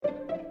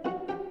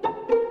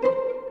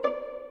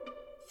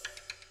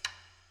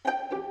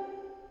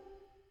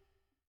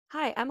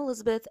Hi, I'm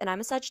Elizabeth, and I'm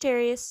a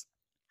Sagittarius,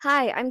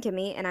 Hi, I'm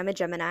Kimmy, and I'm a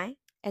Gemini.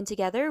 and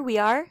together we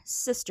are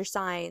sister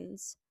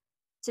signs.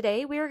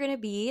 Today we are going to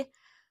be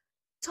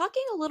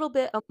talking a little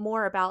bit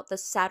more about the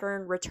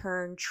Saturn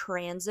return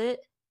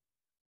transit,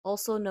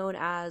 also known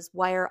as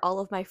why are all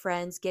of my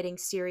friends getting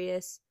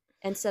serious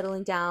and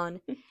settling down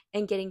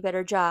and getting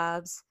better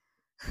jobs.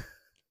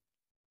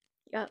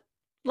 Yep.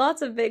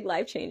 Lots of big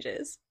life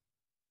changes.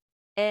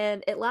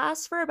 And it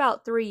lasts for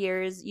about 3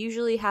 years,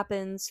 usually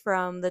happens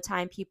from the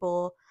time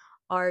people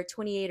are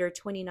 28 or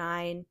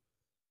 29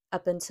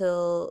 up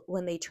until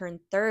when they turn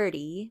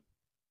 30.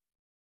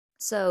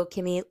 So,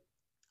 Kimmy,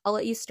 I'll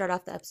let you start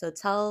off the episode.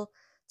 Tell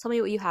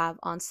me what you have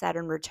on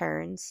Saturn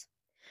returns.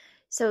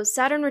 So,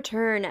 Saturn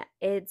return,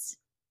 it's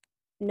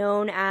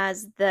known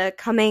as the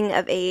coming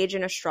of age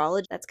in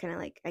astrology. That's kind of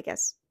like, I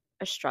guess,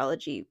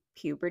 astrology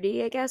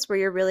puberty, I guess, where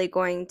you're really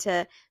going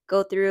to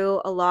go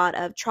through a lot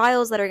of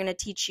trials that are going to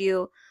teach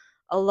you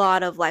a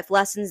lot of life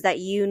lessons that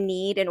you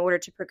need in order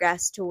to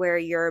progress to where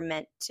you're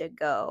meant to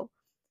go.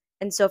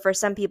 And so, for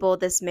some people,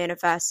 this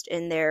manifests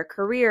in their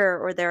career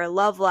or their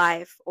love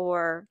life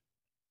or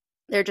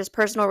their just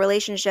personal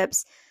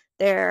relationships,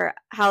 their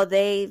how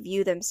they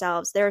view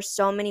themselves. There are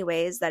so many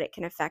ways that it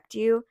can affect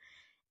you.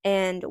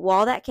 And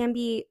while that can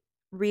be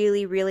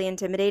really, really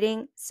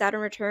intimidating,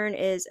 Saturn return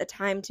is a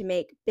time to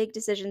make big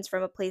decisions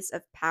from a place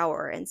of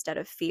power instead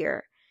of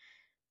fear.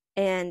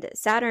 And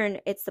Saturn,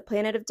 it's the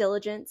planet of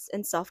diligence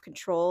and self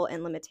control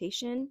and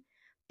limitation,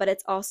 but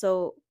it's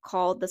also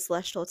called the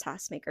celestial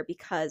taskmaker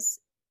because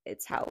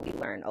it's how we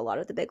learn a lot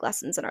of the big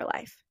lessons in our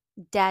life.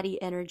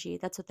 Daddy energy,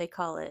 that's what they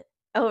call it.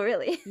 Oh,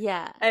 really?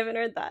 Yeah. I haven't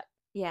heard that.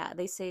 Yeah,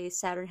 they say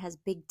Saturn has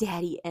big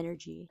daddy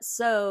energy.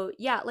 So,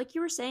 yeah, like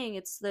you were saying,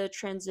 it's the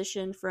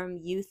transition from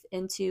youth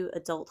into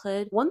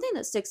adulthood. One thing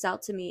that sticks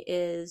out to me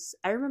is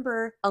I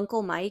remember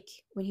Uncle Mike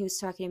when he was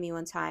talking to me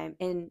one time.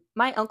 And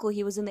my uncle,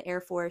 he was in the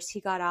Air Force.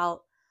 He got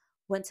out,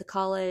 went to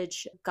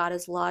college, got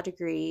his law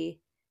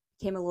degree,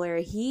 became a lawyer.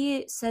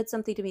 He said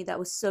something to me that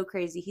was so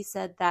crazy. He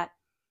said that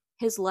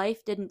his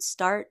life didn't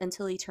start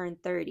until he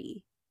turned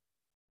 30.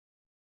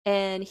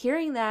 And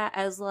hearing that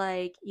as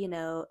like,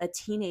 a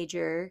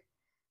teenager,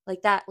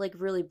 like that like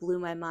really blew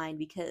my mind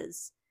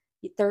because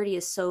 30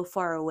 is so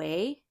far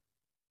away.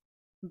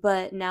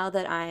 But now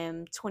that I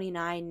am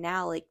 29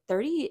 now, like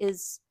 30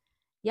 is,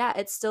 yeah,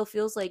 it still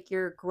feels like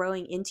you're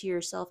growing into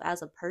yourself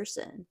as a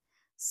person.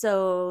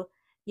 So,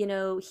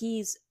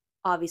 he's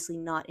obviously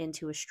not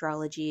into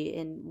astrology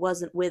and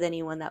wasn't with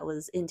anyone that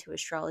was into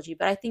astrology,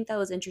 but I think that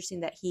was interesting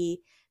that he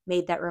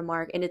made that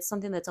remark, and it's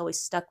something that's always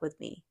stuck with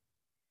me,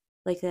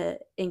 like a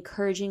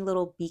encouraging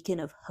little beacon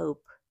of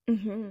hope.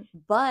 Hmm.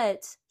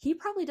 But he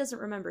probably doesn't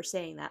remember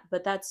saying that,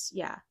 but that's,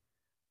 yeah.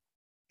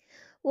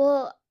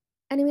 Well,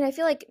 and I mean, I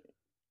feel like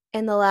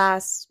in the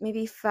last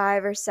maybe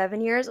 5 or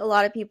 7 years, a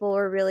lot of people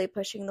were really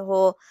pushing the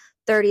whole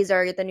 30s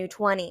are the new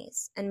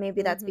 20s. And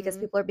maybe that's because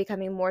Mm-hmm. people are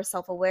becoming more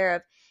self aware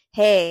of,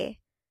 hey,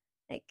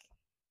 like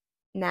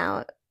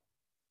now,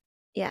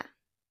 yeah,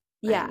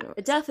 Yeah,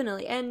 I'm,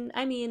 definitely. And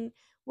I mean,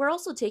 we're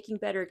also taking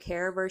better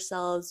care of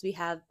ourselves. We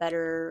have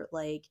better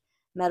like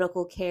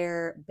medical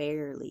care,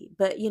 barely,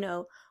 but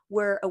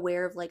we're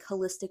aware of like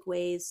holistic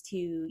ways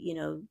to,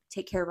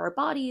 take care of our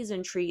bodies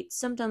and treat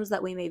symptoms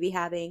that we may be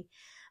having.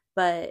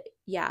 But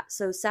yeah,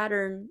 so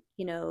Saturn,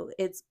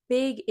 it's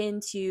big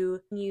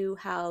into you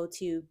how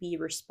to be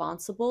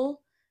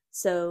responsible.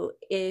 So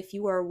if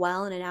you are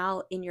wilding and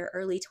out in your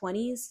early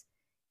 20s,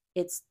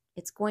 it's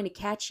going to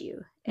catch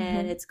you,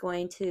 and Mhm. it's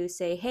going to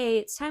say, "Hey,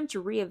 it's time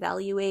to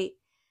reevaluate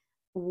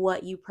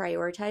what you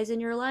prioritize in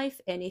your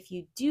life." And if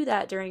you do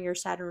that during your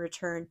Saturn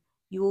return,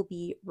 you will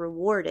be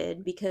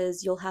rewarded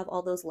because you'll have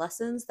all those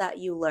lessons that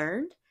you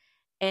learned,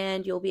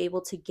 and you'll be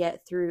able to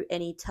get through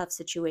any tough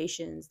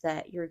situations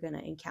that you're going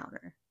to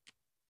encounter.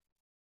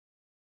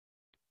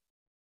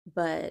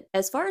 But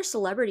as far as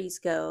celebrities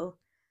go,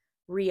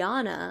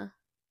 Rihanna,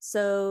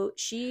 so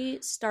she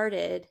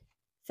started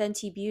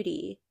Fenty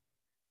Beauty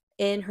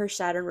in her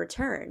Saturn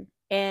return.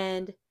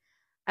 And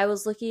I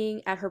was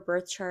looking at her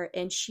birth chart,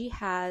 and she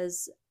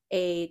has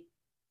a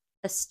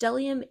a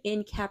stellium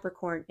in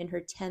Capricorn in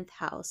her 10th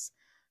house.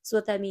 So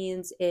what that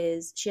means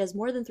is she has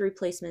more than 3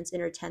 placements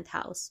in her 10th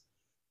house.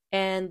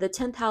 And the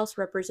 10th house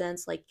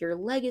represents like your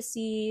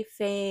legacy,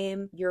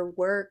 fame, your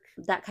work,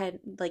 that kind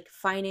of like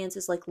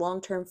finances, like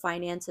long-term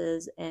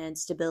finances and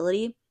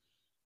stability.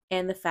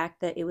 And the fact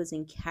that it was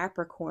in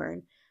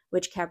Capricorn,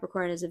 which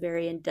Capricorn is a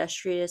very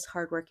industrious,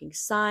 hardworking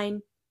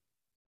sign,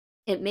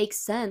 it makes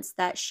sense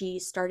that she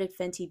started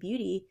Fenty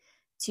Beauty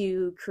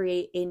to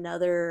create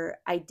another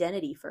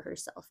identity for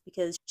herself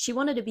because she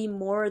wanted to be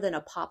more than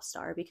a pop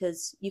star,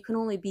 because you can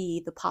only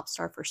be the pop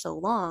star for so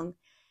long.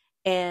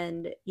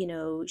 And,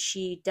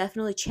 she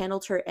definitely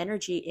channeled her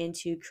energy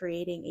into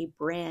creating a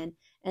brand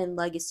and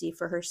legacy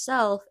for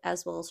herself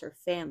as well as her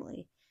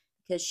family,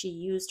 because she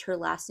used her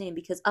last name.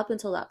 Because up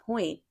until that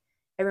point,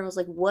 everyone was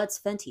like, what's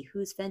Fenty?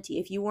 Who's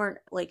Fenty? If you weren't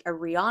like a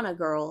Rihanna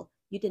girl,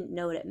 you didn't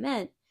know what it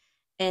meant.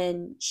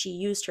 And she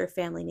used her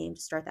family name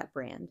to start that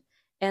brand.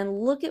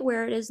 And look at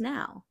where it is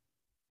now.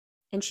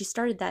 And she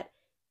started that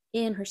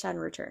in her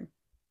Saturn return.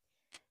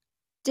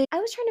 I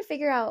was trying to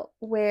figure out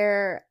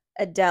where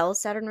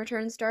Adele's Saturn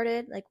return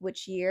started, like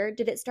which year.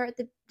 Did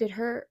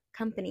her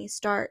company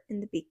start in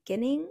the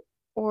beginning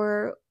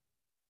or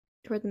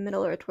toward the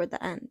middle or toward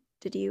the end?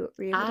 Were you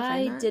able to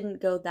find I that?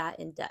 didn't go that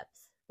in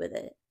depth with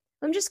it.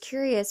 I'm just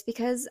curious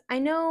because I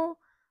know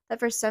that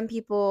for some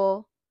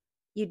people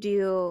you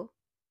do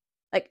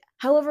like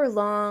however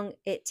long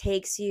it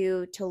takes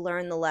you to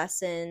learn the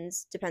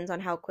lessons depends on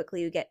how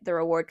quickly you get the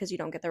reward because you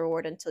don't get the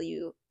reward until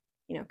you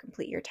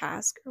complete your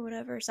task or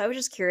whatever. So I was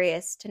just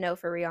curious to know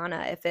for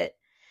Rihanna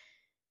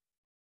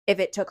if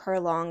it took her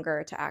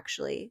longer to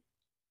actually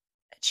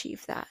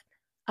achieve that.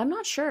 I'm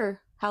not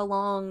sure how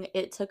long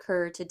it took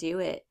her to do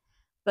it,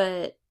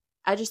 but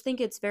I just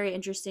think it's very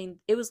interesting.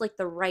 It was like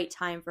the right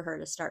time for her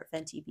to start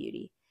Fenty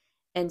Beauty.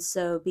 And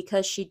so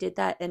because she did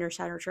that in her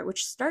Saturn return,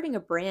 which starting a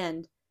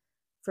brand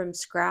from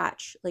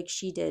scratch like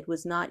she did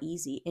was not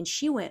easy, and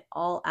she went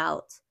all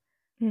out.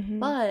 Mm-hmm.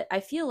 But I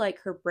feel like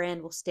her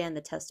brand will stand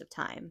the test of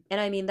time. And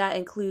I mean that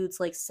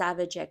includes like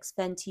Savage X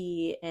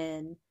Fenty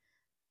and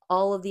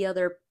all of the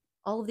other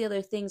all of the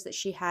other things that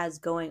she has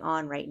going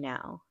on right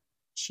now.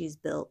 She's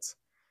built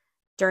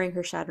during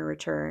her Saturn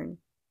return.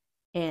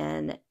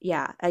 And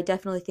yeah, I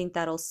definitely think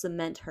that'll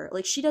cement her.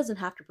 Like, she doesn't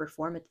have to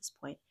perform at this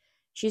point.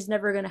 She's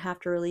never going to have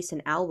to release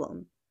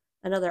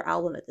another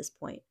album at this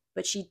point.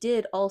 But she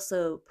did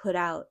also put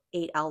out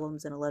 8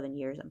 albums in 11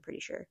 years, I'm pretty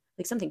sure.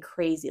 Like, something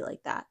crazy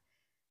like that.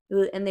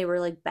 And they were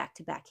like back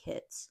to back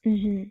hits.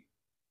 Mm-hmm.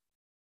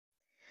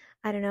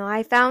 I don't know.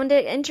 I found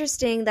it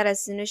interesting that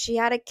as soon as she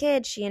had a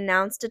kid, she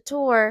announced a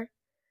tour.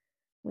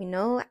 We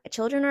know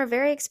children are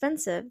very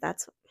expensive.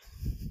 That's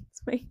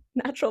my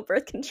natural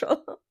birth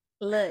control.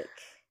 Look,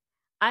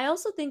 I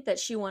also think that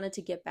she wanted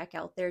to get back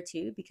out there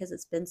too because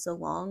it's been so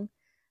long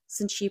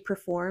since she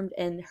performed,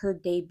 and her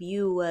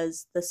debut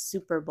was the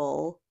Super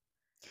Bowl.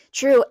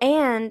 True,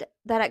 and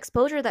that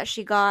exposure that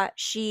she got,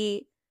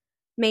 she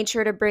made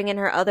sure to bring in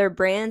her other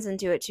brands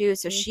into it too.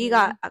 So she Mm-hmm.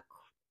 got a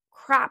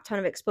crap ton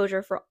of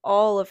exposure for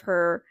all of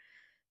her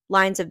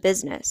lines of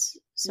business.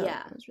 So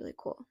Yeah. that was really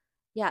cool.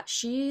 Yeah,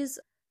 she's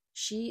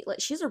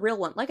a real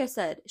one. Like I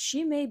said,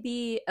 she may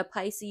be a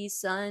Pisces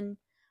sun,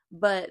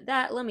 but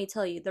that, let me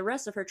tell you, the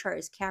rest of her chart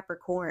is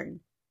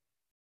Capricorn.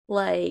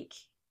 Like,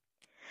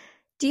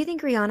 Do you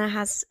think Rihanna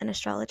has an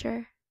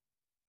astrologer?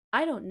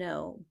 I don't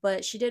know,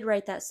 but she did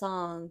write that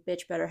song,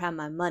 Bitch Better Have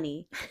My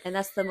Money, and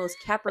that's the most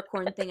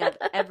Capricorn thing I've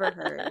ever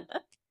heard.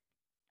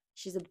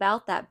 She's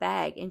about that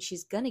bag and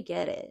she's gonna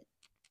get it.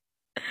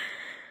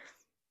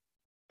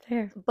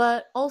 Fair.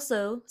 But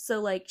also,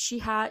 so like she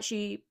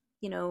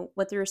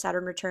went through her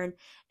Saturn return,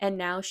 and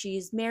now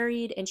she's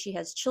married and she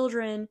has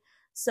children.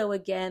 So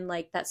again,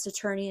 like that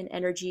Saturnian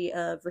energy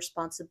of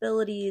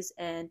responsibilities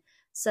and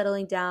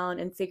settling down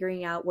and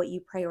figuring out what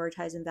you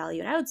prioritize and value.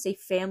 And I would say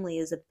family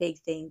is a big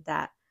thing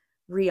that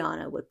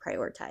Rihanna would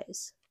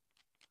prioritize.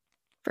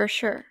 For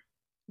sure.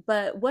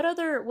 But what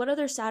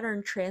other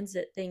Saturn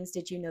transit things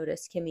did you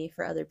notice, Kimmy,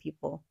 for other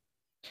people?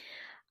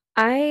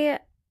 I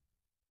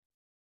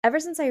Ever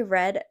since I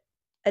read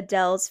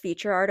Adele's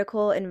feature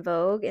article in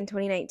Vogue in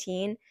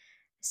 2019,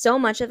 so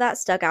much of that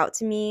stuck out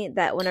to me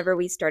that whenever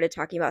we started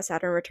talking about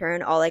Saturn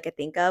return, all I could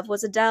think of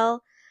was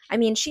Adele. I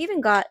mean, she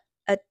even got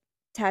a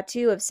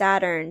tattoo of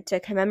Saturn to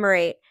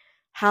commemorate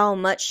how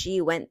much she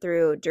went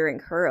through during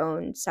her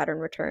own Saturn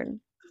return.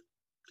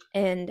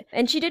 And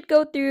she did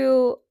go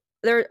through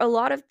there a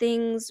lot of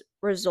things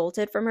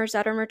resulted from her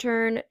Saturn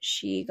return.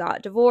 She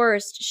got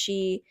divorced,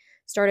 she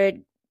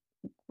started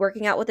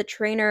working out with a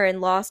trainer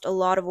and lost a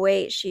lot of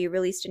weight. She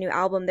released a new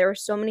album. There were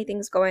so many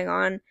things going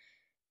on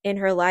in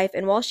her life.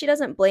 And while she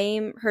doesn't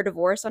blame her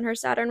divorce on her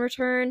Saturn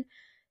return,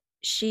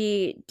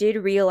 she did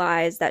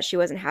realize that she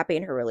wasn't happy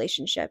in her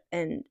relationship.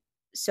 And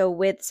so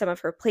with some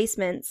of her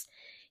placements,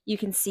 you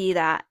can see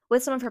that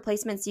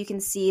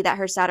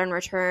her Saturn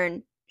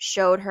return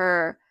showed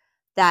her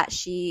that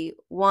she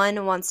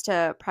one wants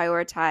to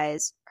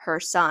prioritize her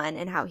son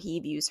and how he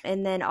views her,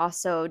 and then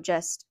also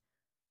just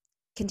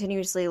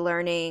continuously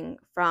learning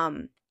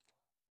from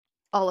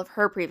all of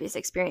her previous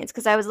experience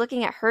because I was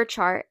looking at her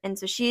chart and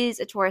so she's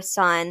a Taurus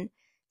sun,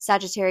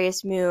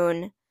 Sagittarius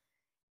moon,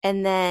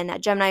 and then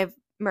Gemini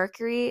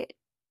Mercury,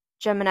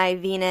 Gemini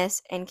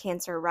Venus, and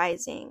Cancer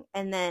rising.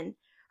 And then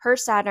her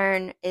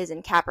Saturn is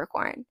in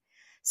Capricorn.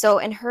 So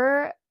in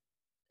her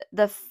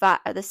the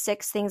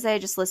 6 things that I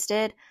just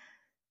listed,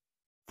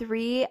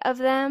 3 of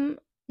them,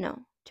 no,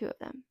 2 of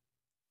them.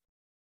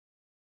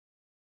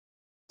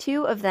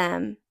 2 of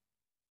them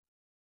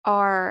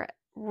are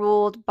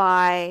ruled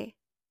by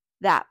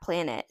that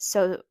planet.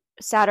 So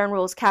Saturn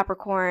rules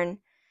Capricorn,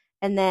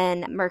 and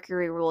then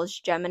Mercury rules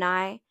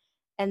Gemini.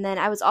 And then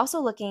I was also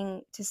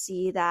looking to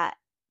see that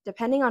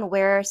depending on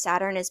where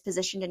Saturn is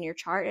positioned in your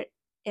chart, it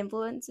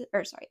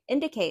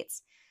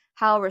indicates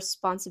how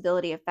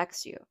responsibility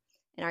affects you.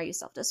 And are you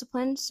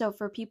self-disciplined? So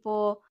for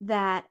people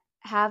that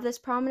have this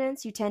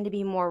prominence, you tend to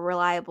be more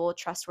reliable,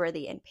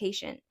 trustworthy, and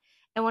patient.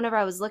 And whenever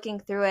I was looking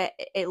through it,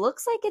 it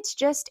looks like it's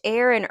just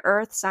air and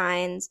earth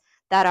signs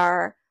that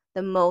are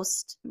the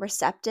most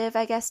receptive,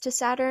 I guess, to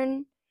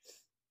Saturn.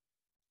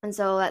 And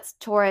so that's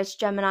Taurus,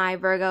 Gemini,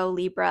 Virgo,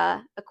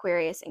 Libra,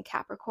 Aquarius, and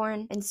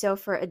Capricorn. And so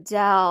for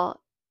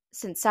Adele,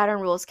 since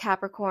Saturn rules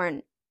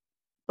Capricorn,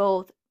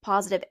 both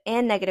positive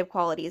and negative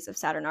qualities of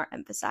Saturn are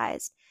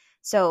emphasized.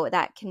 So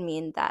that can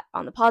mean that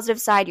on the positive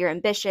side, you're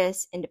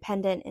ambitious,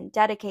 independent, and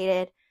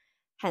dedicated.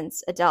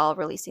 Hence, Adele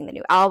releasing the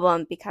new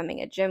album,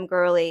 becoming a gym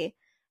girly,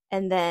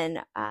 and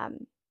then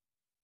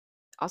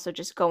also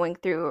just going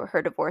through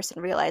her divorce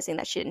and realizing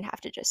that she didn't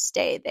have to just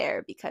stay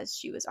there because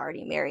she was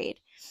already married.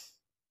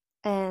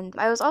 And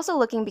I was also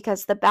looking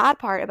because the bad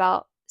part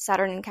about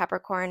Saturn and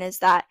Capricorn is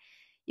that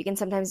you can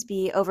sometimes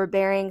be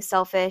overbearing,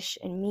 selfish,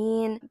 and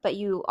mean, but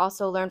you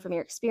also learn from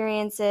your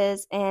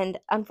experiences. And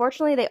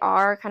unfortunately, they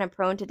are kind of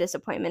prone to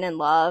disappointment in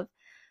love.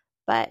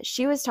 But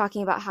she was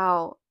talking about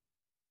how,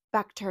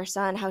 back to her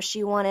son, how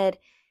she wanted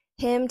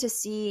him to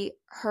see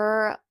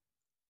her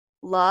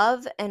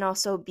love and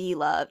also be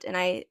loved. And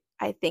I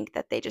think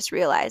that they just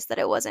realized that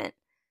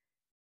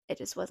it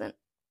just wasn't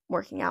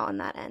working out on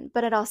that end.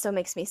 But it also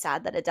makes me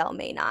sad that Adele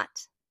may not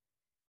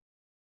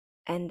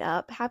end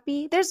up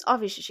happy. There's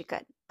obviously she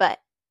could, but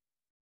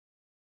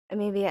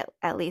maybe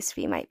at least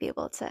we might be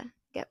able to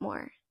get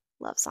more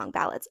love song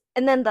ballads.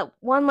 And then the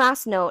one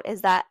last note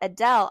is that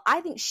Adele,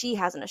 I think she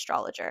has an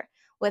astrologer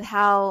with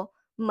how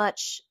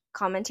much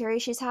commentary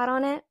she's had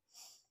on it.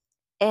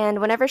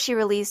 And whenever she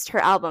released her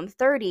album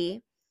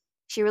 30,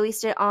 she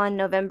released it on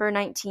November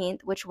 19th,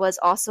 which was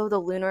also the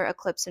lunar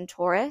eclipse in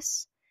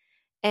Taurus.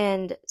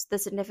 And the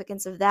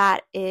significance of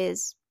that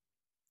is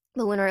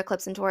the lunar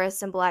eclipse in Taurus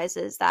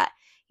symbolizes that,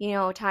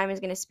 time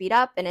is going to speed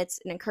up, and it's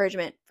an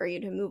encouragement for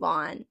you to move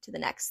on to the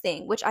next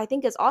thing, which I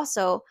think is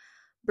also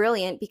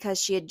brilliant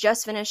because she had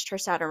just finished her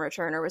Saturn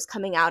return or was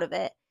coming out of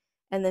it,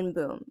 and then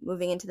boom,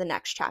 moving into the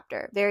next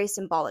chapter. Very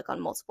symbolic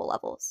on multiple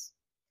levels.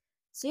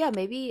 So yeah,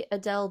 maybe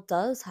Adele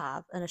does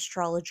have an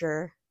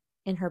astrologer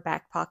in her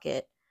back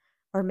pocket,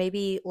 or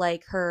maybe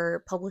like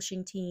her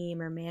publishing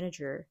team or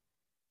manager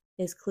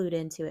is clued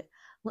into it.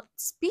 Well,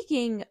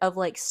 speaking of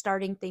like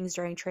starting things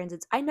during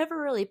transits, I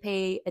never really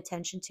pay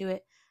attention to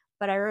it,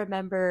 but I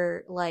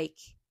remember like,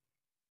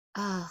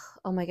 oh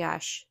my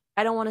gosh,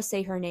 I don't want to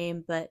say her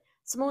name, but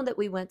someone that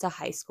we went to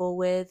high school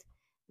with,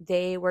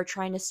 they were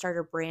trying to start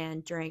a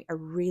brand during a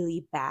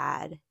really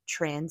bad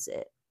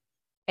transit.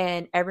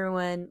 And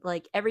everyone,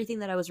 like everything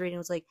that I was reading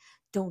was like,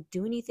 don't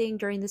do anything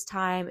during this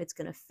time. It's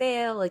going to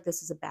fail. Like,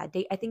 this is a bad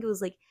date. I think it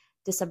was like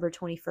December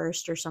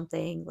 21st or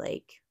something,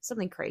 like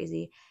something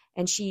crazy.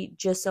 And she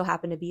just so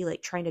happened to be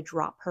like trying to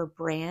drop her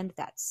brand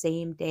that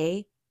same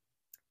day,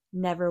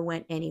 never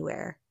went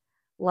anywhere.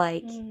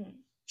 Like,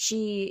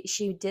 she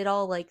did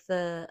all like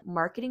the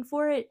marketing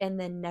for it and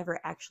then never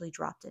actually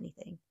dropped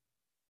anything.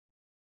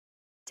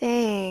 I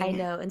Dang.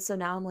 know. And so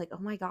now I'm like, oh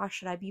my gosh,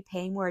 should I be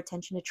paying more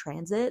attention to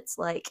transits?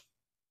 Like,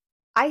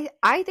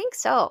 I think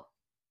so.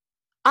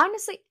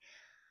 Honestly,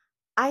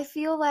 I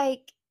feel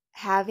like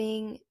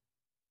having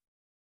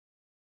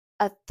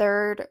a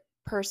third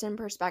person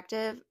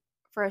perspective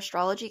for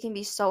astrology can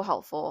be so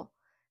helpful.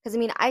 Because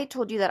I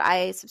told you that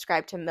I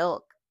subscribe to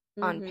Milk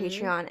on mm-hmm.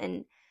 Patreon,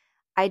 and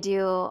I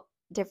do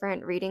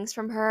different readings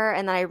from her,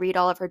 and then I read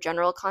all of her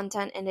general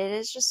content, and it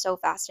is just so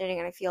fascinating.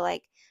 And I feel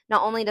like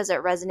not only does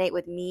it resonate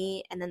with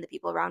me and then the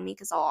people around me,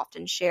 because I'll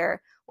often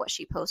share what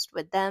she posts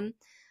with them,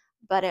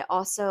 but it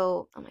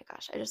also, oh my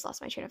gosh, I just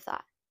lost my train of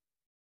thought.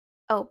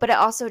 Oh, but it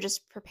also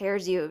just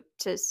prepares you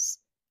to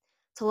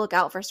look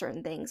out for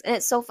certain things. And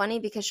it's so funny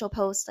because she'll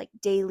post like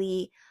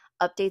daily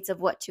updates of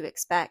what to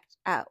expect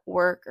at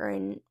work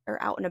or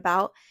out and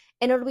about.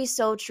 And it'll be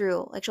so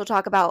true. Like she'll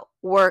talk about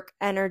work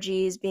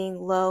energies being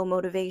low,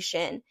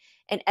 motivation,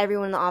 and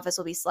everyone in the office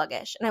will be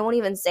sluggish. And I won't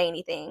even say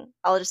anything.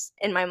 I'll just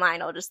in my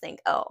mind I'll just think,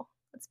 "Oh,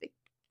 that's big."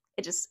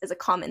 It just is a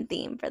common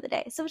theme for the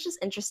day. So it's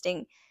just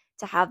interesting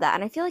to have that.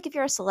 And I feel like if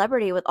you're a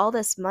celebrity with all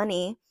this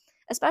money,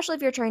 especially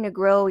if you're trying to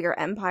grow your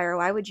empire,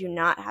 why would you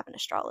not have an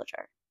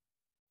astrologer?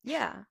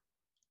 Yeah.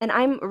 And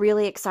I'm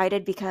really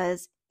excited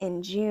because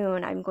in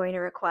June, I'm going to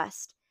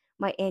request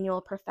my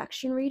annual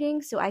perfection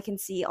reading so I can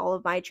see all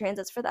of my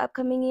transits for the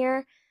upcoming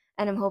year.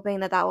 And I'm hoping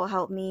that that will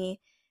help me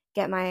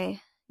get my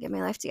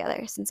life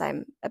together since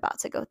I'm about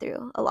to go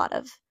through a lot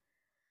of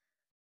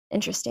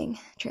interesting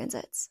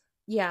transits.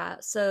 Yeah.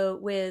 So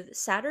with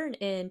Saturn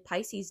in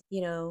Pisces,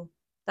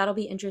 that'll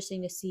be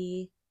interesting to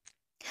see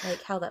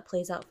like how that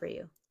plays out for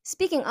you.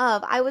 Speaking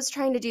of, I was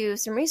trying to do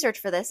some research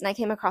for this and I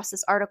came across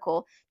this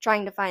article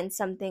trying to find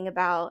something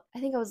about, I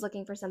think I was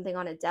looking for something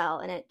on Adele,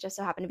 and it just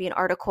so happened to be an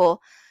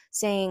article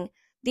saying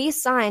these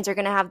signs are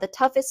going to have the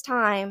toughest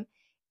time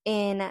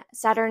in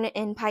Saturn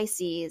in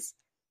Pisces.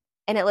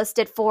 And it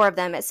listed four of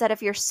them. It said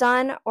if your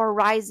sun or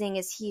rising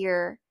is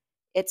here,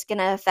 it's going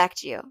to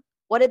affect you.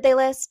 What did they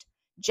list?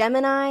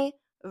 Gemini,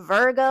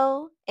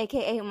 Virgo,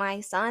 aka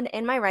my sun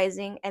and my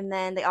rising, and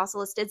then they also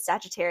listed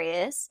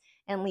Sagittarius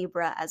and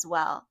Libra as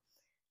well.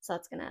 So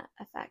that's going to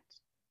affect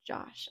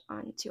Josh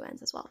on two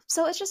ends as well.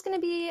 So it's just going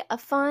to be a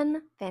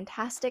fun,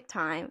 fantastic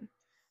time.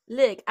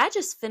 Look, I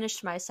just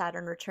finished my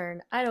Saturn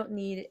return. I don't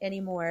need any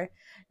more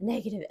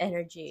negative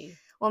energy.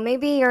 Well,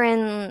 maybe you're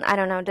in, I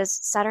don't know, does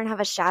Saturn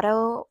have a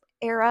shadow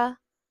era?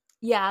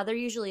 Yeah, there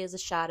usually is a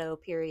shadow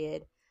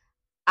period.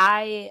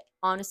 I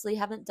honestly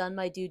haven't done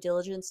my due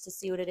diligence to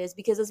see what it is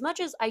because, as much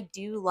as I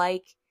do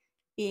like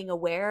being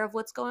aware of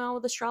what's going on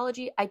with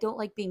astrology, I don't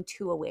like being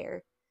too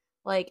aware.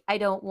 Like, I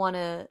don't want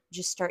to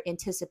just start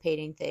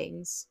anticipating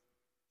things.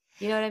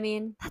 You know what I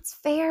mean? That's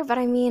fair, but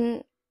I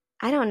mean,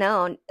 I don't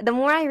know. The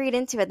more I read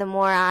into it, the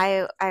more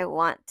I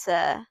want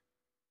to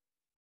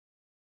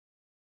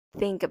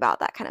think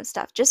about that kind of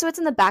stuff, just so it's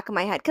in the back of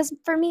my head. Because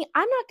for me,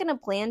 I'm not going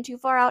to plan too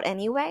far out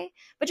anyway,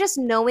 but just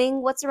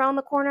knowing what's around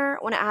the corner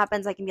when it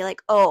happens, I can be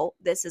like, oh,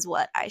 this is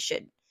what I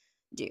should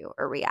do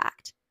or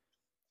react.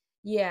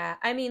 Yeah,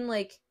 I mean,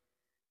 like,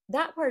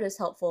 that part is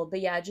helpful,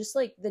 but yeah, just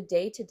like the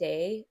day to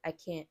day, I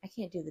can't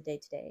do the day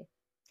to day.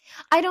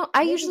 I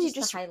Maybe usually just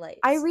the just, I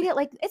highlights. read it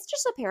like it's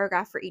just a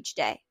paragraph for each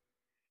day.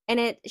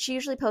 And she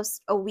usually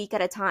posts a week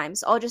at a time.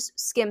 So I'll just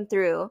skim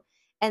through.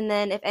 And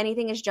then if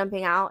anything is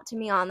jumping out to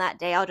me on that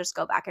day, I'll just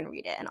go back and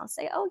read it and I'll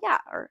say, oh, yeah,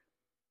 or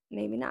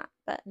maybe not.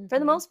 But for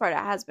the Hmm. most part, it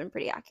has been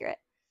pretty accurate.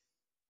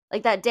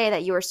 Like that day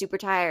that you were super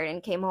tired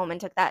and came home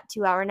and took that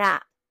 2 hour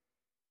nap.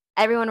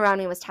 Everyone around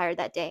me was tired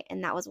that day.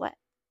 And that was what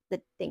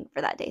the thing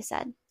for that day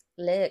said.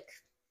 Look,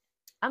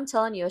 I'm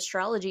telling you,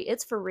 astrology,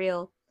 it's for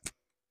real.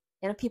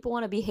 And if people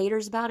want to be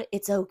haters about it,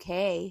 it's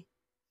okay.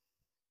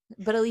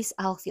 But at least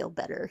I'll feel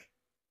better.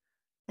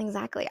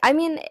 Exactly. I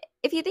mean,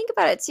 if you think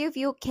about it too, if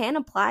you can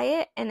apply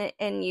it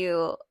and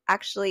you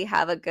actually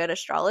have a good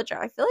astrologer,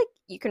 I feel like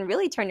you can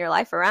really turn your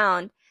life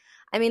around.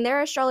 I mean, there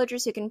are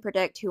astrologers who can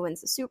predict who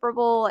wins the Super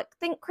Bowl, like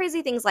think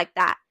crazy things like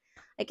that.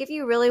 Like if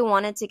you really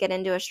wanted to get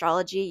into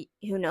astrology,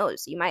 who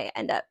knows? You might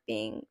end up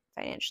being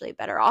financially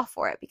better off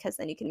for it because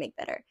then you can make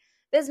better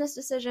business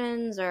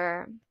decisions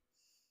or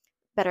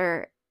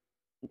better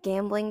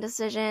gambling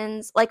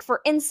decisions. Like for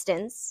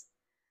instance,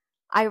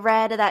 I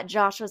read that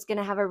Josh was going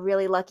to have a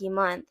really lucky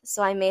month,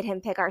 so I made him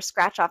pick our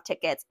scratch off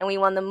tickets, and we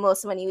won the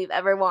most money we've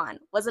ever won.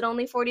 Was it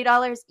only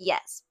 $40?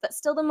 Yes, but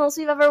still the most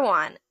we've ever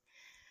won.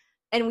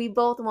 And we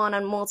both won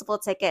on multiple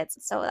tickets,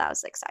 so that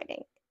was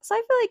exciting. So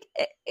I feel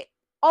like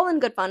all in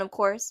good fun, of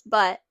course,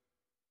 but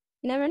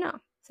you never know.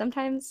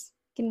 Sometimes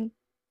it can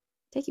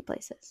take you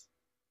places.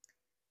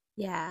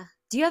 Yeah.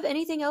 Do you have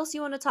anything else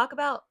you want to talk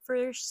about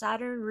for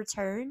Saturn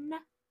return?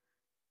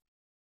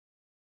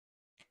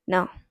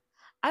 No.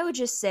 I would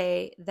just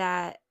say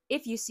that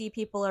if you see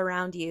people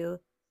around you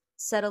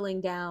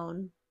settling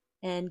down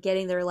and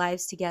getting their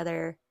lives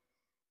together,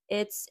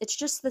 it's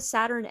just the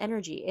Saturn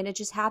energy and it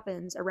just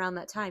happens around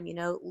that time,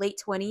 late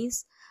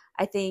 20s.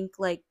 I think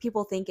like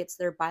people think it's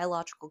their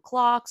biological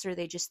clocks or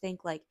they just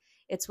think like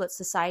it's what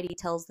society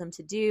tells them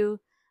to do.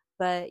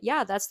 But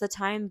yeah, that's the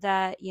time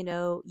that,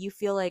 you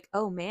feel like,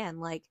 "Oh man,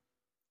 like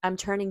I'm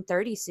turning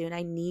 30 soon.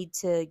 I need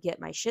to get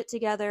my shit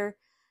together,"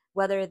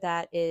 whether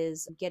that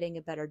is getting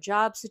a better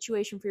job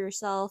situation for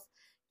yourself,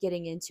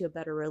 getting into a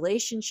better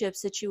relationship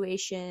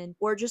situation,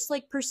 or just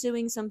like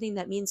pursuing something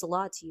that means a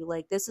lot to you.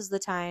 Like, this is the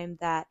time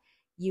that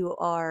you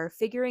are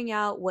figuring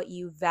out what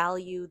you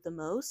value the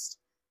most,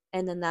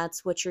 and then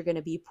that's what you're going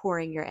to be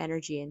pouring your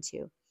energy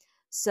into.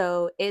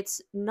 So it's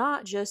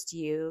not just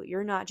you.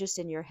 You're not just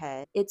in your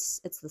head.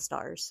 It's the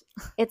stars.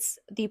 It's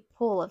the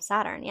pull of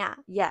Saturn, yeah.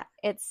 Yeah.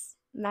 It's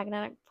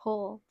magnetic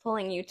pull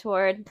pulling you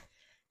toward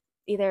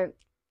either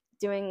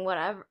doing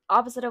whatever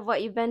opposite of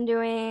what you've been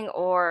doing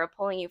or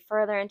pulling you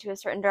further into a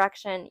certain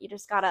direction. You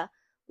just gotta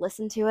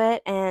listen to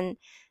it and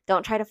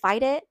don't try to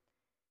fight it.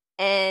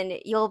 And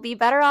you'll be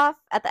better off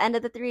at the end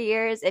of the 3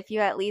 years if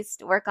you at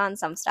least work on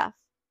some stuff.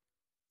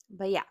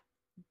 But yeah,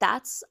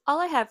 that's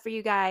all I have for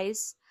you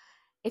guys.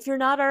 If you're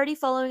not already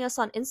following us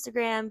on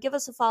Instagram, give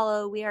us a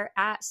follow. We are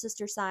at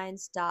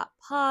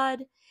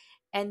sistersigns.pod.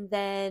 And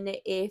then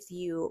if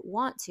you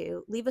want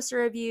to, leave us a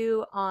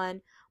review on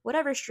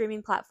whatever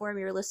streaming platform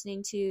you're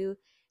listening to,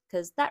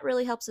 because that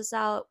really helps us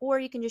out. Or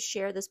you can just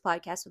share this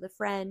podcast with a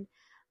friend.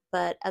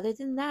 But other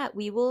than that,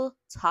 we will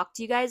talk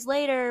to you guys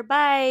later.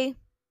 Bye.